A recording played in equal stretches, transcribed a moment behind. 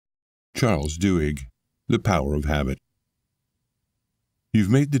Charles Duhigg, The Power of Habit. You've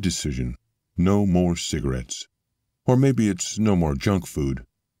made the decision, no more cigarettes. Or maybe it's no more junk food.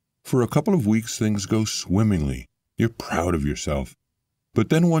 For a couple of weeks things go swimmingly. You're proud of yourself. But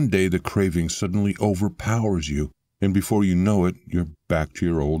then one day the craving suddenly overpowers you, and before you know it, you're back to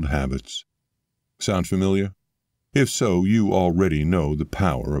your old habits. Sound familiar? If so, you already know the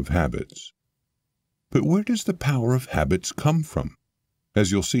power of habits. But where does the power of habits come from? As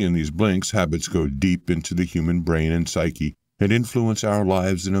you'll see in these blinks, habits go deep into the human brain and psyche and influence our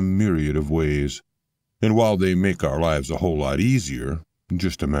lives in a myriad of ways. And while they make our lives a whole lot easier,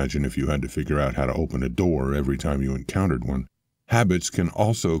 just imagine if you had to figure out how to open a door every time you encountered one, habits can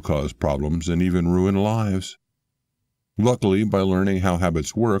also cause problems and even ruin lives. Luckily, by learning how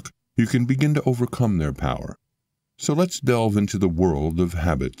habits work, you can begin to overcome their power. So let's delve into the world of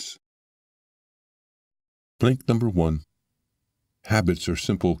habits. Blink number 1. Habits are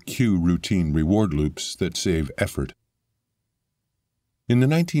simple cue routine reward loops that save effort. In the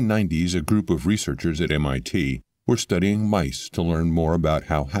 1990s, a group of researchers at MIT were studying mice to learn more about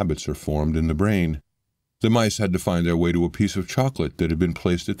how habits are formed in the brain. The mice had to find their way to a piece of chocolate that had been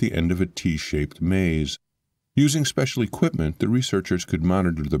placed at the end of a T-shaped maze. Using special equipment, the researchers could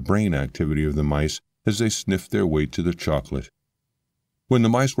monitor the brain activity of the mice as they sniffed their way to the chocolate. When the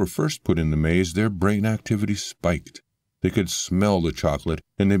mice were first put in the maze, their brain activity spiked. They could smell the chocolate,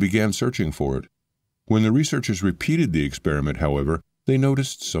 and they began searching for it. When the researchers repeated the experiment, however, they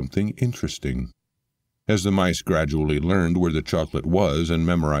noticed something interesting. As the mice gradually learned where the chocolate was and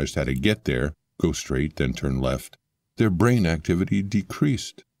memorized how to get there, go straight, then turn left, their brain activity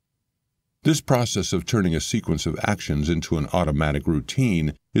decreased. This process of turning a sequence of actions into an automatic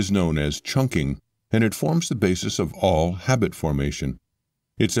routine is known as chunking, and it forms the basis of all habit formation.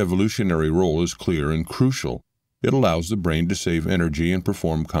 Its evolutionary role is clear and crucial. It allows the brain to save energy and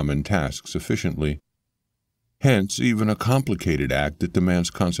perform common tasks efficiently. Hence, even a complicated act that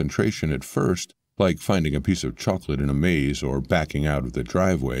demands concentration at first, like finding a piece of chocolate in a maze or backing out of the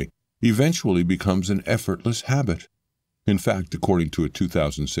driveway, eventually becomes an effortless habit. In fact, according to a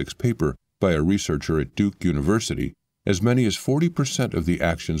 2006 paper by a researcher at Duke University, as many as 40% of the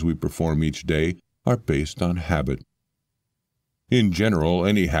actions we perform each day are based on habit. In general,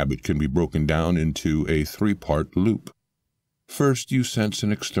 any habit can be broken down into a 3-part loop. First, you sense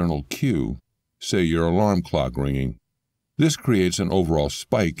an external cue, say your alarm clock ringing. This creates an overall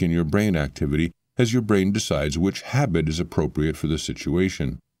spike in your brain activity as your brain decides which habit is appropriate for the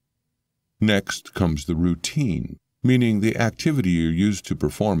situation. Next comes the routine, meaning the activity you're used to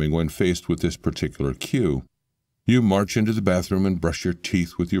performing when faced with this particular cue. You march into the bathroom and brush your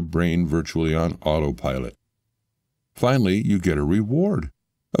teeth with your brain virtually on autopilot. Finally, you get a reward,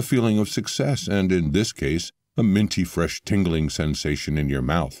 a feeling of success, and in this case, a minty fresh tingling sensation in your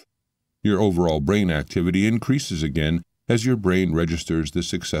mouth. Your overall brain activity increases again as your brain registers the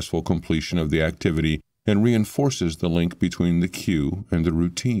successful completion of the activity and reinforces the link between the cue and the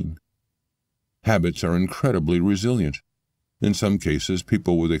routine. Habits are incredibly resilient. In some cases,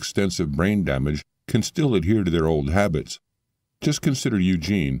 people with extensive brain damage can still adhere to their old habits. Just consider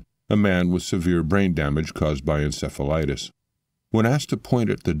Eugene, a man with severe brain damage caused by encephalitis. When asked to point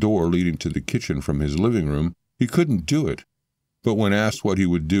at the door leading to the kitchen from his living room, he couldn't do it. But when asked what he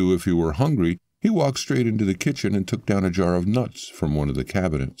would do if he were hungry, he walked straight into the kitchen and took down a jar of nuts from one of the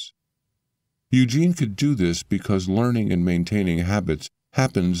cabinets. Eugene could do this because learning and maintaining habits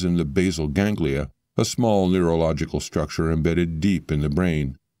happens in the basal ganglia, a small neurological structure embedded deep in the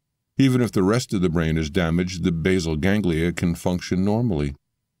brain. Even if the rest of the brain is damaged, the basal ganglia can function normally.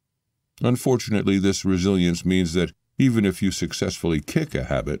 Unfortunately, this resilience means that even if you successfully kick a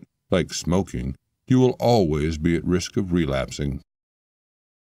habit, like smoking, you will always be at risk of relapsing.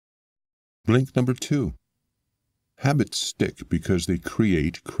 Blink number 2. Habits stick because they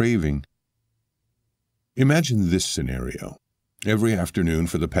create craving. Imagine this scenario. Every afternoon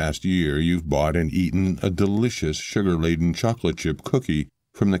for the past year, you've bought and eaten a delicious sugar-laden chocolate chip cookie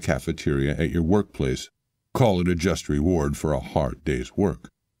from the cafeteria at your workplace. Call it a just reward for a hard day's work.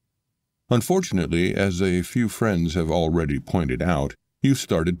 Unfortunately, as a few friends have already pointed out, you've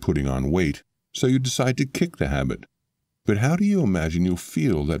started putting on weight, so you decide to kick the habit. But how do you imagine you'll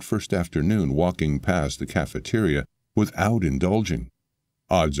feel that first afternoon walking past the cafeteria without indulging?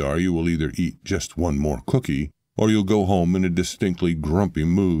 Odds are you will either eat just one more cookie, or you'll go home in a distinctly grumpy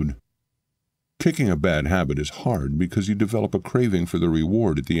mood. Kicking a bad habit is hard because you develop a craving for the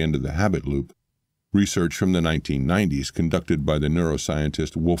reward at the end of the habit loop. Research from the 1990s conducted by the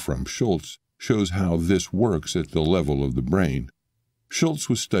neuroscientist Wolfram Schultz shows how this works at the level of the brain. Schultz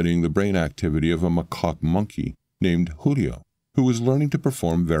was studying the brain activity of a macaque monkey named Julio. who was learning to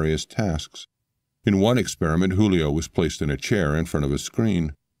perform various tasks. In one experiment, Julio was placed in a chair in front of a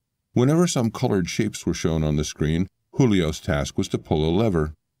screen. Whenever some colored shapes were shown on the screen, Julio's task was to pull a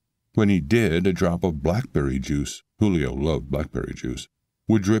lever. When he did, a drop of blackberry juice, Julio loved blackberry juice,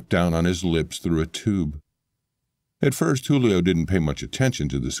 would drip down on his lips through a tube. At first, Julio didn't pay much attention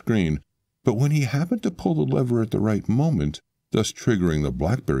to the screen, but when he happened to pull the lever at the right moment, thus triggering the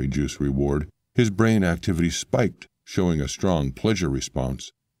blackberry juice reward, his brain activity spiked, showing a strong pleasure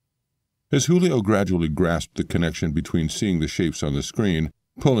response. As Julio gradually grasped the connection between seeing the shapes on the screen,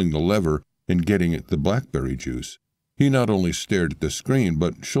 pulling the lever, and getting at the blackberry juice, he not only stared at the screen,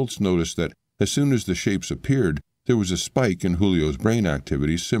 but Schultz noticed that as soon as the shapes appeared, there was a spike in Julio's brain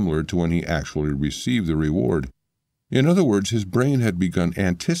activity similar to when he actually received the reward. In other words, his brain had begun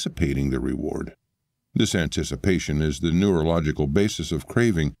anticipating the reward. This anticipation is the neurological basis of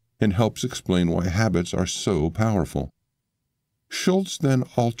craving and helps explain why habits are so powerful. Schultz then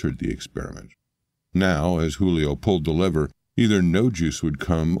altered the experiment. Now, as Julio pulled the lever, either no juice would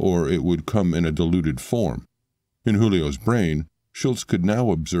come or it would come in a diluted form. In Julio's brain, Schultz could now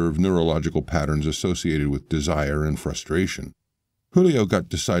observe neurological patterns associated with desire and frustration. Julio got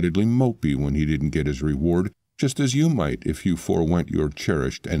decidedly mopey when he didn't get his reward, just as you might if you forewent your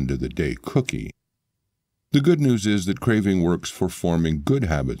cherished end-of-the-day cookie. The good news is that craving works for forming good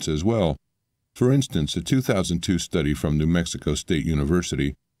habits as well. For instance, a 2002 study from New Mexico State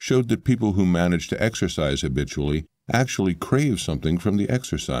University showed that people who manage to exercise habitually actually crave something from the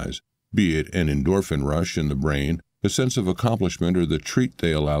exercise, be it an endorphin rush in the brain, a sense of accomplishment, or the treat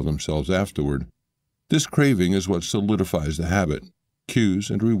they allow themselves afterward. This craving is what solidifies the habit. Cues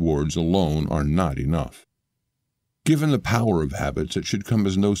and rewards alone are not enough. Given the power of habits, it should come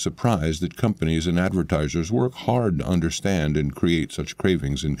as no surprise that companies and advertisers work hard to understand and create such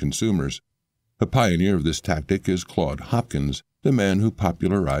cravings in consumers. A pioneer of this tactic is Claude Hopkins, the man who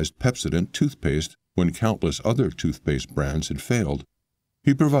popularized Pepsodent toothpaste when countless other toothpaste brands had failed.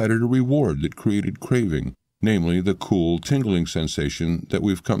 He provided a reward that created craving, namely the cool, tingling sensation that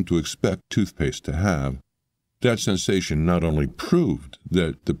we've come to expect toothpaste to have. That sensation not only proved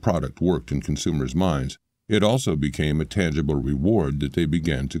that the product worked in consumers' minds, it also became a tangible reward that they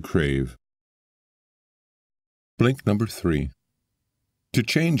began to crave. Blink number 3. To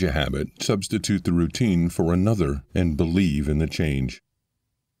change a habit, substitute the routine for another and believe in the change.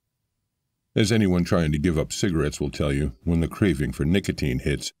 As anyone trying to give up cigarettes will tell you, when the craving for nicotine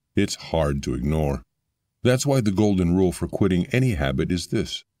hits, it's hard to ignore. That's why the golden rule for quitting any habit is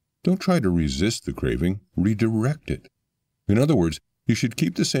this: don't try to resist the craving, redirect it. In other words, you should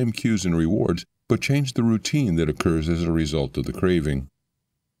keep the same cues and rewards, but change the routine that occurs as a result of the craving.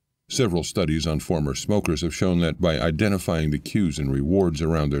 Several studies on former smokers have shown that by identifying the cues and rewards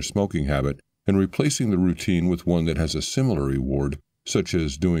around their smoking habit and replacing the routine with one that has a similar reward, such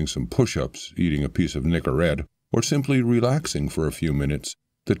as doing some push-ups, eating a piece of Nicorette, or simply relaxing for a few minutes,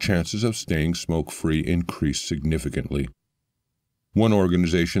 the chances of staying smoke-free increase significantly. One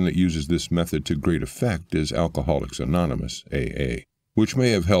organization that uses this method to great effect is Alcoholics Anonymous, AA, which may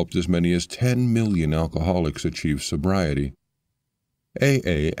have helped as many as 10 million alcoholics achieve sobriety.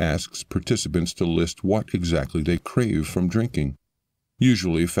 AA asks participants to list what exactly they crave from drinking.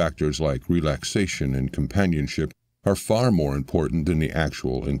 Usually, factors like relaxation and companionship are far more important than the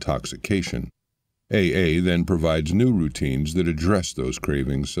actual intoxication. AA then provides new routines that address those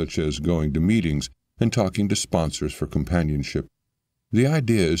cravings, such as going to meetings and talking to sponsors for companionship. The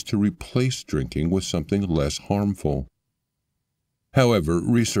idea is to replace drinking with something less harmful. However,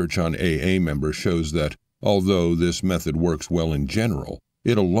 research on AA members shows that, although this method works well in general,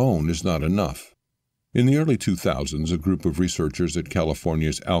 it alone is not enough. In the early 2000s, a group of researchers at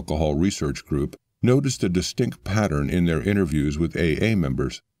California's Alcohol Research Group noticed a distinct pattern in their interviews with AA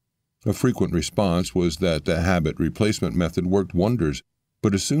members. A frequent response was that the habit replacement method worked wonders,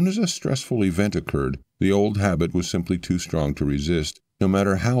 but as soon as a stressful event occurred, the old habit was simply too strong to resist, no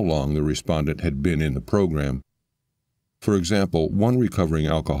matter how long the respondent had been in the program. For example, one recovering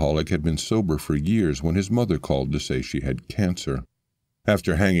alcoholic had been sober for years when his mother called to say she had cancer.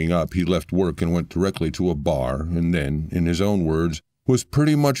 After hanging up, he left work and went directly to a bar, and then, in his own words, was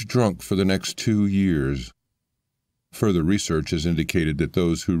pretty much drunk for the next 2 years. Further research has indicated that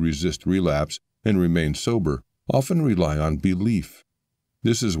those who resist relapse and remain sober often rely on belief.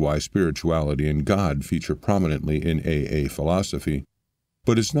 This is why spirituality and God feature prominently in AA philosophy.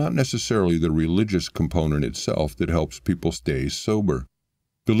 But it's not necessarily the religious component itself that helps people stay sober.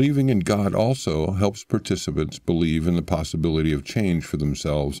 Believing in God also helps participants believe in the possibility of change for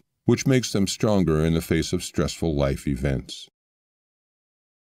themselves, which makes them stronger in the face of stressful life events.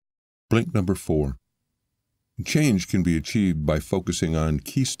 Blink number 4. Change can be achieved by focusing on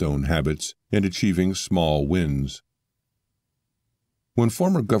keystone habits and achieving small wins. When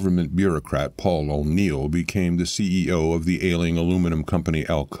former government bureaucrat Paul O'Neill became the CEO of the ailing aluminum company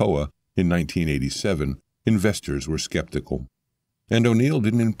Alcoa in 1987, investors were skeptical. And O'Neill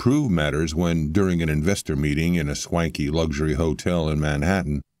didn't improve matters when, during an investor meeting in a swanky luxury hotel in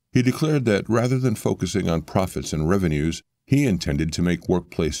Manhattan, he declared that rather than focusing on profits and revenues, he intended to make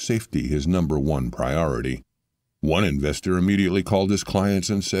workplace safety his #1 priority. One investor immediately called his clients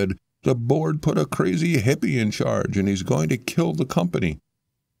and said, "The board put a crazy hippie in charge and he's going to kill the company."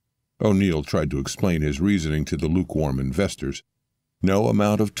 O'Neill tried to explain his reasoning to the lukewarm investors. No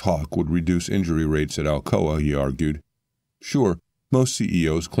amount of talk would reduce injury rates at Alcoa, he argued. Sure, most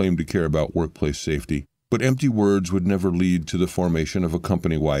CEOs claim to care about workplace safety, but empty words would never lead to the formation of a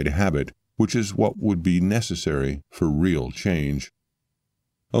company-wide habit, which is what would be necessary for real change.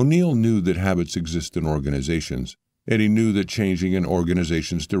 O'Neill knew that habits exist in organizations, and he knew that changing an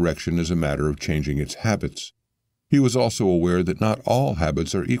organization's direction is a matter of changing its habits. He was also aware that not all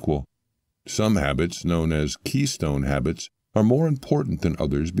habits are equal. Some habits, known as keystone habits, are more important than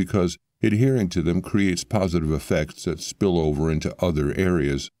others because adhering to them creates positive effects that spill over into other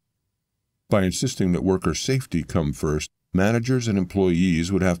areas. By insisting that worker safety come first, managers and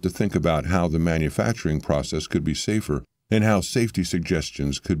employees would have to think about how the manufacturing process could be safer and how safety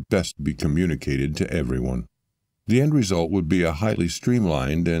suggestions could best be communicated to everyone. The end result would be a highly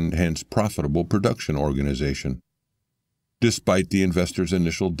streamlined and hence profitable production organization. Despite the investors'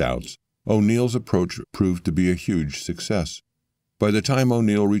 initial doubts, O'Neill's approach proved to be a huge success. By the time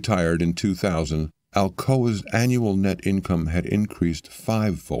O'Neill retired in 2000, Alcoa's annual net income had increased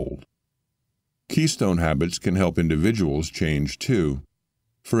 5-fold. Keystone habits can help individuals change too.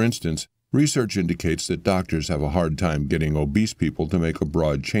 For instance, research indicates that doctors have a hard time getting obese people to make a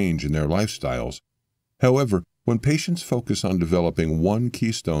broad change in their lifestyles. However, when patients focus on developing one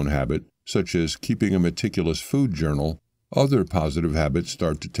keystone habit, such as keeping a meticulous food journal, other positive habits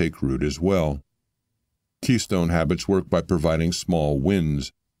start to take root as well. Keystone habits work by providing small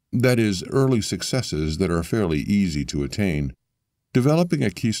wins, that is, early successes that are fairly easy to attain. Developing a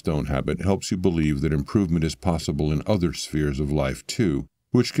keystone habit helps you believe that improvement is possible in other spheres of life too,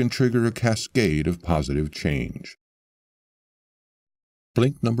 which can trigger a cascade of positive change.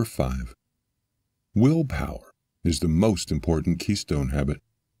 Blink number 5. Willpower is the most important keystone habit.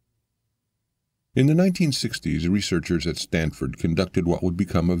 In the 1960s, researchers at Stanford conducted what would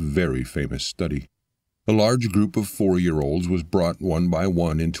become a very famous study. A large group of 4-year-olds was brought one by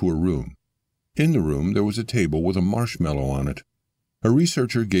one into a room. In the room, there was a table with a marshmallow on it. A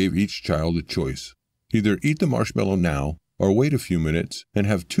researcher gave each child a choice: either eat the marshmallow now or wait a few minutes and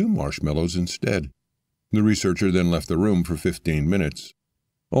have 2 marshmallows instead. The researcher then left the room for 15 minutes.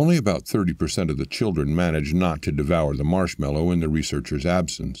 Only about 30% of the children managed not to devour the marshmallow in the researcher's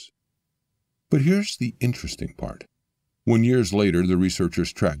absence. But here's the interesting part. When years later the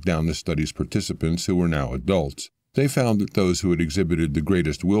researchers tracked down the study's participants who were now adults, they found that those who had exhibited the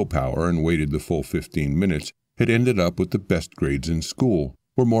greatest willpower and waited the full 15 minutes had ended up with the best grades in school,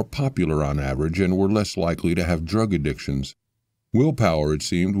 were more popular on average, and were less likely to have drug addictions. Willpower, it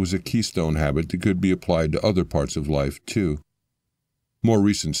seemed, was a keystone habit that could be applied to other parts of life, too. More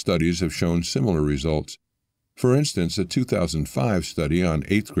recent studies have shown similar results. For instance, a 2005 study on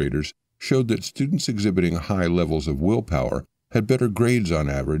 8th graders showed that students exhibiting high levels of willpower had better grades on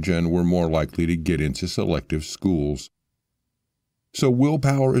average and were more likely to get into selective schools. So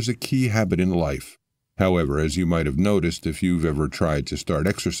willpower is a key habit in life. However, as you might have noticed if you've ever tried to start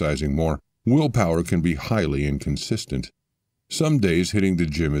exercising more, willpower can be highly inconsistent. Some days hitting the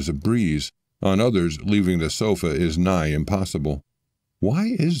gym is a breeze. On others, leaving the sofa is nigh impossible.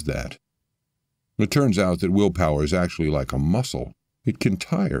 Why is that? It turns out that willpower is actually like a muscle. It can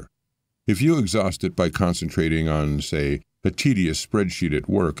tire. If you exhaust it by concentrating on, say, a tedious spreadsheet at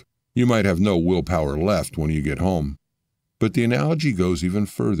work, you might have no willpower left when you get home. But the analogy goes even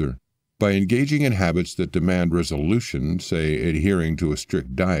further. By engaging in habits that demand resolution, say adhering to a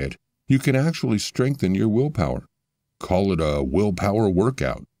strict diet, you can actually strengthen your willpower. Call it a willpower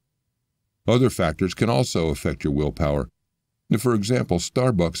workout. Other factors can also affect your willpower. For example,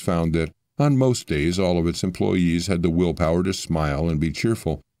 Starbucks found that on most days all of its employees had the willpower to smile and be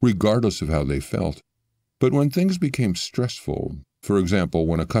cheerful, regardless of how they felt. But when things became stressful, for example,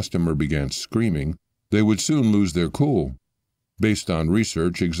 when a customer began screaming, they would soon lose their cool. Based on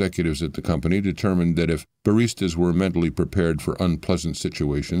research, executives at the company determined that if baristas were mentally prepared for unpleasant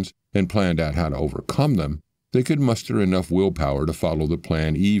situations and planned out how to overcome them, they could muster enough willpower to follow the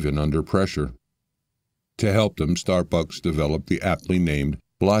plan even under pressure. To help them, Starbucks developed the aptly named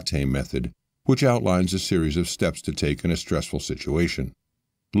latte method, which outlines a series of steps to take in a stressful situation.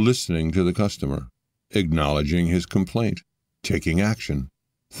 Listening to the customer, acknowledging his complaint, taking action,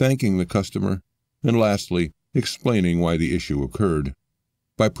 thanking the customer, and lastly, explaining why the issue occurred.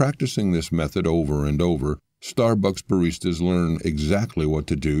 By practicing this method over and over, Starbucks baristas learn exactly what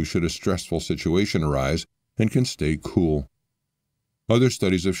to do should a stressful situation arise and can stay cool. Other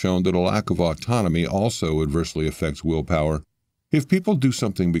studies have shown that a lack of autonomy also adversely affects willpower. If people do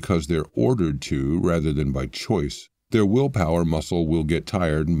something because they're ordered to rather than by choice, their willpower muscle will get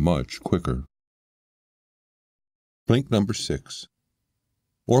tired much quicker. Link number 6.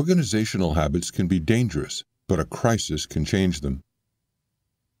 Organizational habits can be dangerous, but a crisis can change them.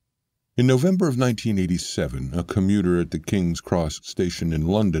 In November of 1987, a commuter at the King's Cross station in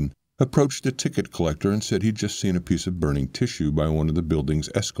London approached a ticket collector and said he'd just seen a piece of burning tissue by one of the building's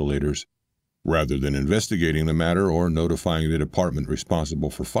escalators. Rather than investigating the matter or notifying the department responsible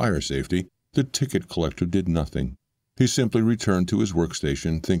for fire safety, the ticket collector did nothing. He simply returned to his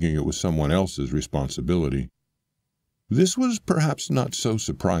workstation, thinking it was someone else's responsibility. This was perhaps not so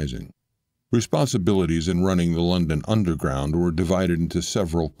surprising. Responsibilities in running the London Underground were divided into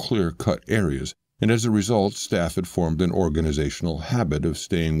several clear-cut areas, and as a result, staff had formed an organizational habit of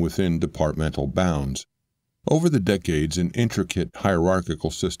staying within departmental bounds. Over the decades, an intricate hierarchical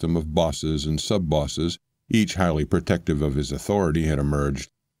system of bosses and sub-bosses, each highly protective of his authority, had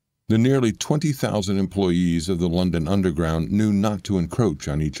emerged. The nearly 20,000 employees of the London Underground knew not to encroach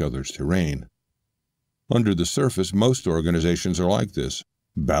on each other's terrain. Under the surface, most organizations are like this,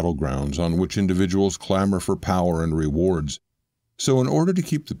 battlegrounds on which individuals clamor for power and rewards. So in order to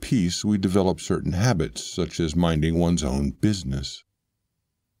keep the peace, we develop certain habits, such as minding one's own business.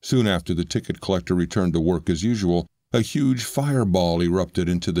 Soon after the ticket collector returned to work as usual, a huge fireball erupted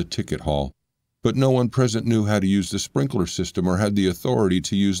into the ticket hall. But no one present knew how to use the sprinkler system or had the authority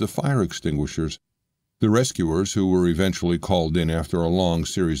to use the fire extinguishers. The rescuers, who were eventually called in after a long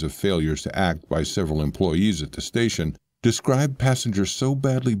series of failures to act by several employees at the station, described passengers so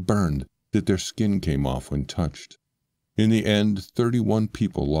badly burned that their skin came off when touched. In the end, 31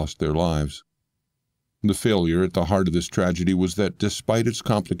 people lost their lives. The failure at the heart of this tragedy was that despite its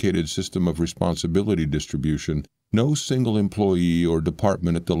complicated system of responsibility distribution, no single employee or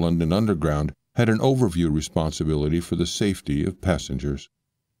department at the London Underground had an overview responsibility for the safety of passengers.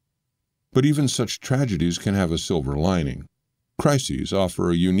 But even such tragedies can have a silver lining. Crises offer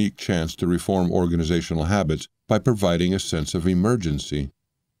a unique chance to reform organizational habits by providing a sense of emergency.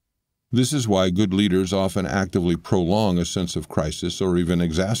 This is why good leaders often actively prolong a sense of crisis or even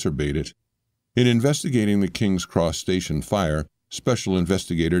exacerbate it. In investigating the King's Cross station fire, Special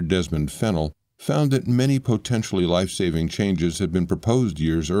Investigator Desmond Fennell found that many potentially life-saving changes had been proposed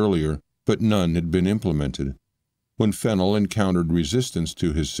years earlier, but none had been implemented. When Fennell encountered resistance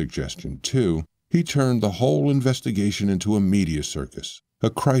to his suggestion, too, he turned the whole investigation into a media circus, a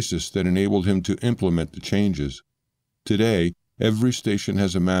crisis that enabled him to implement the changes. Today, every station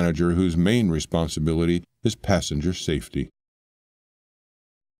has a manager whose main responsibility is passenger safety.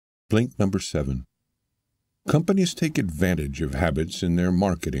 Link number 7. Companies take advantage of habits in their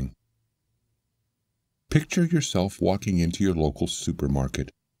marketing. Picture yourself walking into your local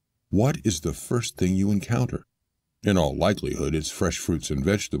supermarket. What is the first thing you encounter? In all likelihood, it's fresh fruits and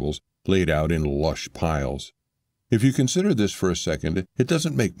vegetables laid out in lush piles. If you consider this for a second, it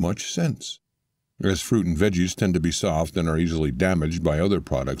doesn't make much sense. As fruit and veggies tend to be soft and are easily damaged by other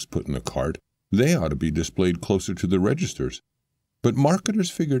products put in the cart, they ought to be displayed closer to the registers. But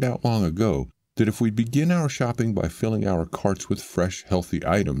marketers figured out long ago that if we begin our shopping by filling our carts with fresh, healthy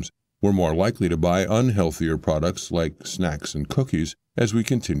items, we're more likely to buy unhealthier products like snacks and cookies as we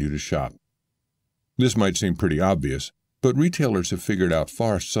continue to shop. This might seem pretty obvious, but retailers have figured out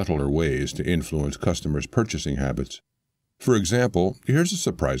far subtler ways to influence customers' purchasing habits. For example, here's a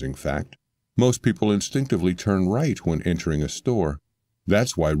surprising fact. Most people instinctively turn right when entering a store.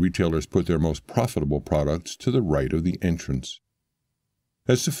 That's why retailers put their most profitable products to the right of the entrance.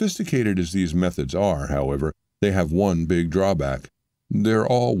 As sophisticated as these methods are, however, they have one big drawback. They're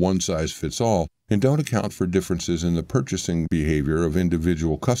all one-size-fits-all and don't account for differences in the purchasing behavior of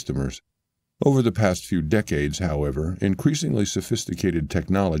individual customers. Over the past few decades, however, increasingly sophisticated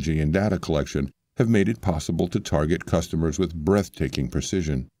technology and data collection have made it possible to target customers with breathtaking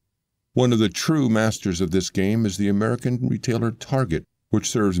precision. One of the true masters of this game is the American retailer Target, which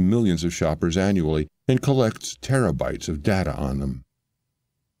serves millions of shoppers annually and collects terabytes of data on them.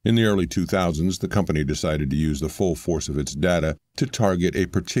 In the early 2000s, the company decided to use the full force of its data to target a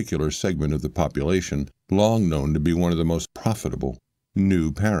particular segment of the population, long known to be one of the most profitable: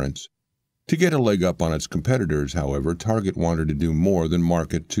 new parents. To get a leg up on its competitors, however, Target wanted to do more than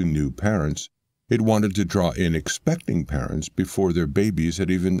market to new parents. It wanted to draw in expecting parents before their babies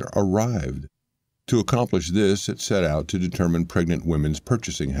had even arrived. To accomplish this, it set out to determine pregnant women's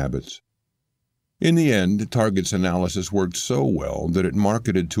purchasing habits. In the end, Target's analysis worked so well that it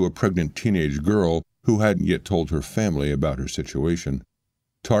marketed to a pregnant teenage girl who hadn't yet told her family about her situation.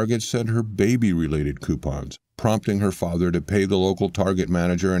 Target sent her baby-related coupons, prompting her father to pay the local Target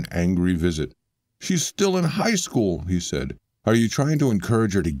manager an angry visit. "She's still in high school," he said. "Are you trying to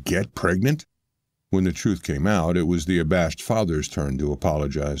encourage her to get pregnant?" When the truth came out, it was the abashed father's turn to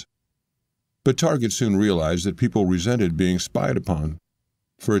apologize. But Target soon realized that people resented being spied upon.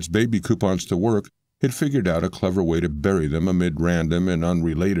 For its baby coupons to work, it figured out a clever way to bury them amid random and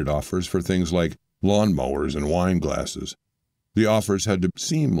unrelated offers for things like lawnmowers and wine glasses. The offers had to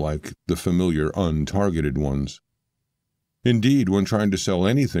seem like the familiar, untargeted ones. Indeed, when trying to sell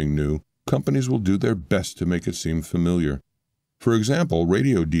anything new, companies will do their best to make it seem familiar. For example,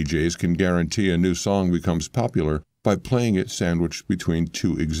 radio DJs can guarantee a new song becomes popular by playing it sandwiched between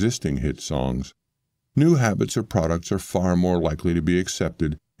two existing hit songs. New habits or products are far more likely to be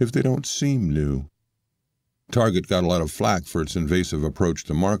accepted if they don't seem new. Target got a lot of flack for its invasive approach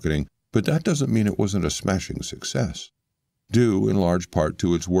to marketing, but that doesn't mean it wasn't a smashing success. Due in large part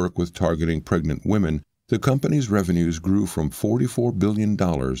to its work with targeting pregnant women, the company's revenues grew from $44 billion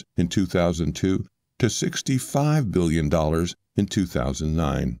in 2002 to $65 billion in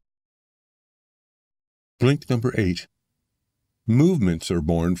 2009. Blink number 8. Movements are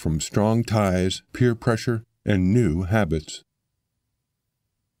born from strong ties, peer pressure, and new habits.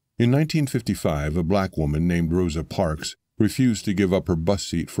 In 1955, a black woman named Rosa Parks refused to give up her bus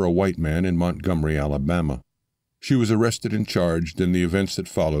seat for a white man in Montgomery, Alabama. She was arrested and charged, and the events that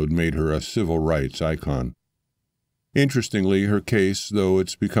followed made her a civil rights icon. Interestingly, her case, though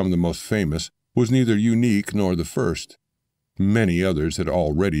it's become the most famous, was neither unique nor the first. Many others had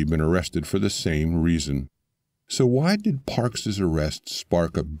already been arrested for the same reason. So why did Parks's arrest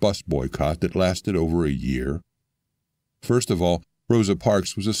spark a bus boycott that lasted over a year? First of all, Rosa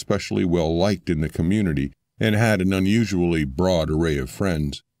Parks was especially well-liked in the community and had an unusually broad array of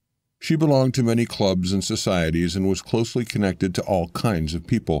friends. She belonged to many clubs and societies and was closely connected to all kinds of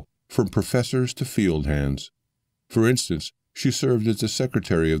people, from professors to field hands. For instance, she served as the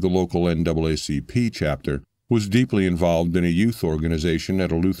secretary of the local NAACP chapter, was deeply involved in a youth organization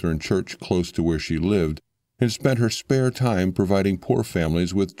at a Lutheran church close to where she lived, and spent her spare time providing poor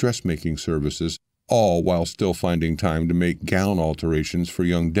families with dressmaking services, all while still finding time to make gown alterations for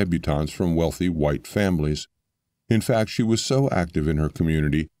young debutantes from wealthy white families. In fact, she was so active in her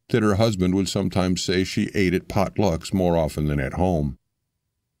community that her husband would sometimes say she ate at potlucks more often than at home.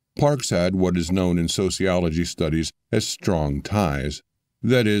 Parks had what is known in sociology studies as strong ties.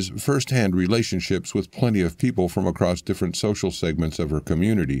 That is, first-hand relationships with plenty of people from across different social segments of her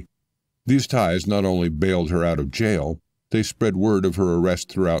community. These ties not only bailed her out of jail, they spread word of her arrest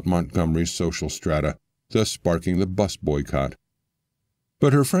throughout Montgomery's social strata, thus sparking the bus boycott.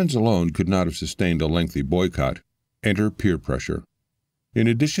 But her friends alone could not have sustained a lengthy boycott. Enter peer pressure. In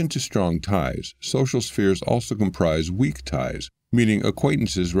addition to strong ties, social spheres also comprise weak ties, meaning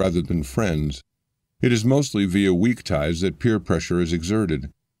acquaintances rather than friends. It is mostly via weak ties that peer pressure is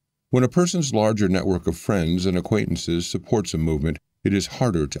exerted. When a person's larger network of friends and acquaintances supports a movement, it is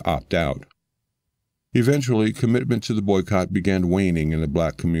harder to opt out. Eventually, commitment to the boycott began waning in the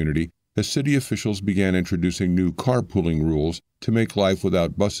black community as city officials began introducing new carpooling rules to make life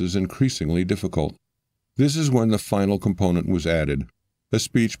without buses increasingly difficult. This is when the final component was added, a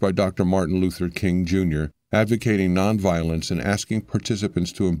speech by Dr. Martin Luther King, Jr., advocating nonviolence and asking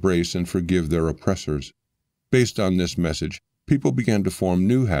participants to embrace and forgive their oppressors. Based on this message, people began to form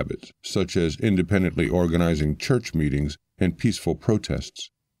new habits, such as independently organizing church meetings and peaceful protests.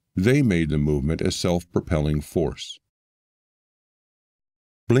 They made the movement a self-propelling force.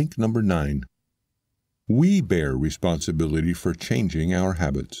 Blink number 9. We bear responsibility for changing our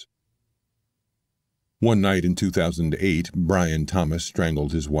habits. One night in 2008, Brian Thomas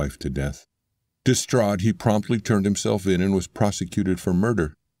strangled his wife to death. Distraught, he promptly turned himself in and was prosecuted for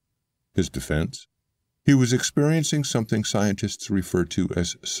murder. His defense? He was experiencing something scientists refer to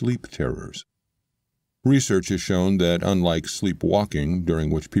as sleep terrors. Research has shown that unlike sleepwalking,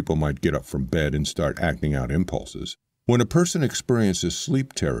 during which people might get up from bed and start acting out impulses, when a person experiences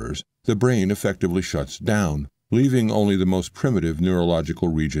sleep terrors, the brain effectively shuts down, leaving only the most primitive neurological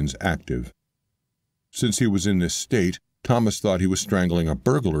regions active. Since he was in this state, Thomas thought he was strangling a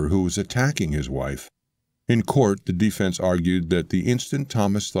burglar who was attacking his wife. In court, the defense argued that the instant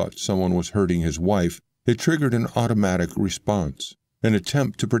Thomas thought someone was hurting his wife, it triggered an automatic response, an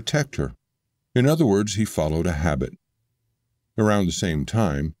attempt to protect her. In other words, he followed a habit. Around the same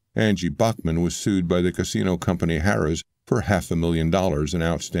time, Angie Bachman was sued by the casino company Harrah's for $500,000 in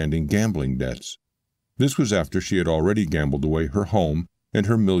outstanding gambling debts. This was after she had already gambled away her home and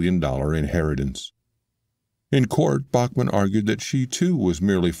her $1 million inheritance. In court, Bachman argued that she too was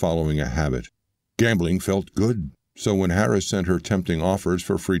merely following a habit. Gambling felt good, so when Harrah sent her tempting offers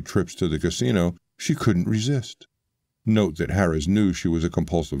for free trips to the casino, she couldn't resist. Note that Harrah knew she was a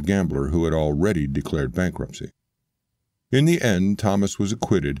compulsive gambler who had already declared bankruptcy. In the end, Thomas was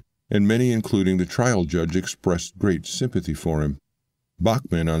acquitted, and many, including the trial judge, expressed great sympathy for him.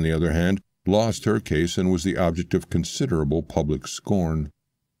 Bachman, on the other hand, lost her case and was the object of considerable public scorn.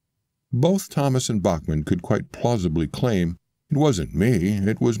 Both Thomas and Bachman could quite plausibly claim, "It wasn't me,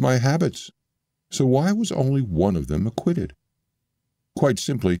 it was my habits." So why was only one of them acquitted? Quite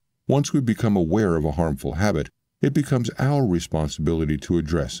simply, once we become aware of a harmful habit, it becomes our responsibility to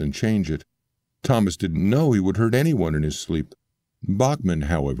address and change it. Thomas didn't know he would hurt anyone in his sleep. Bachman,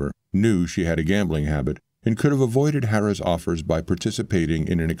 however, knew she had a gambling habit and could have avoided Harrah's offers by participating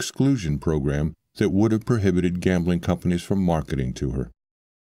in an exclusion program that would have prohibited gambling companies from marketing to her.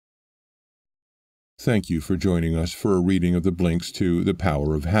 Thank you for joining us for a reading of the blinks to The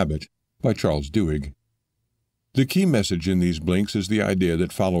Power of Habit by Charles Duhigg. The key message in these blinks is the idea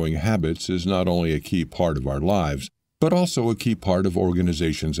that following habits is not only a key part of our lives, but also a key part of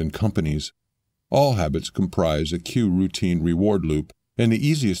organizations and companies. All habits comprise a cue routine reward loop, and the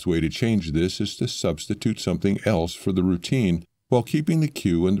easiest way to change this is to substitute something else for the routine while keeping the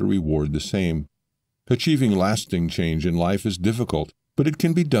cue and the reward the same. Achieving lasting change in life is difficult, but it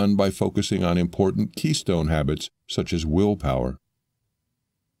can be done by focusing on important keystone habits such as willpower.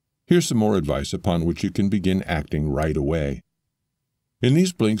 Here's some more advice upon which you can begin acting right away. In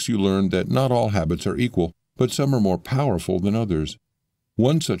these blinks you learn that not all habits are equal, but some are more powerful than others.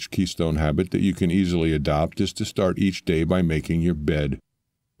 One such keystone habit that you can easily adopt is to start each day by making your bed.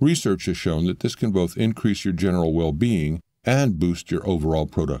 Research has shown that this can both increase your general well-being and boost your overall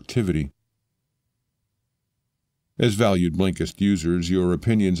productivity. As valued Blinkist users, your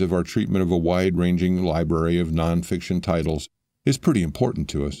opinions of our treatment of a wide-ranging library of non-fiction titles is pretty important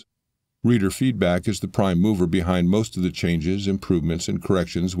to us. Reader feedback is the prime mover behind most of the changes, improvements, and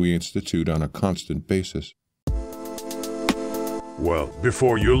corrections we institute on a constant basis. Well,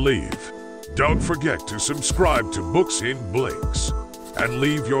 before you leave, don't forget to subscribe to Books in Blinks and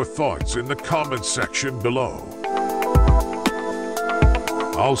leave your thoughts in the comments section below.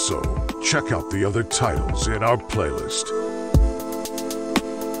 Also, check out the other titles in our playlist.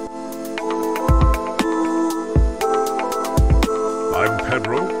 I'm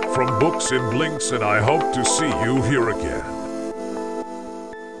Pedro from Books in Blinks, and I hope to see you here again.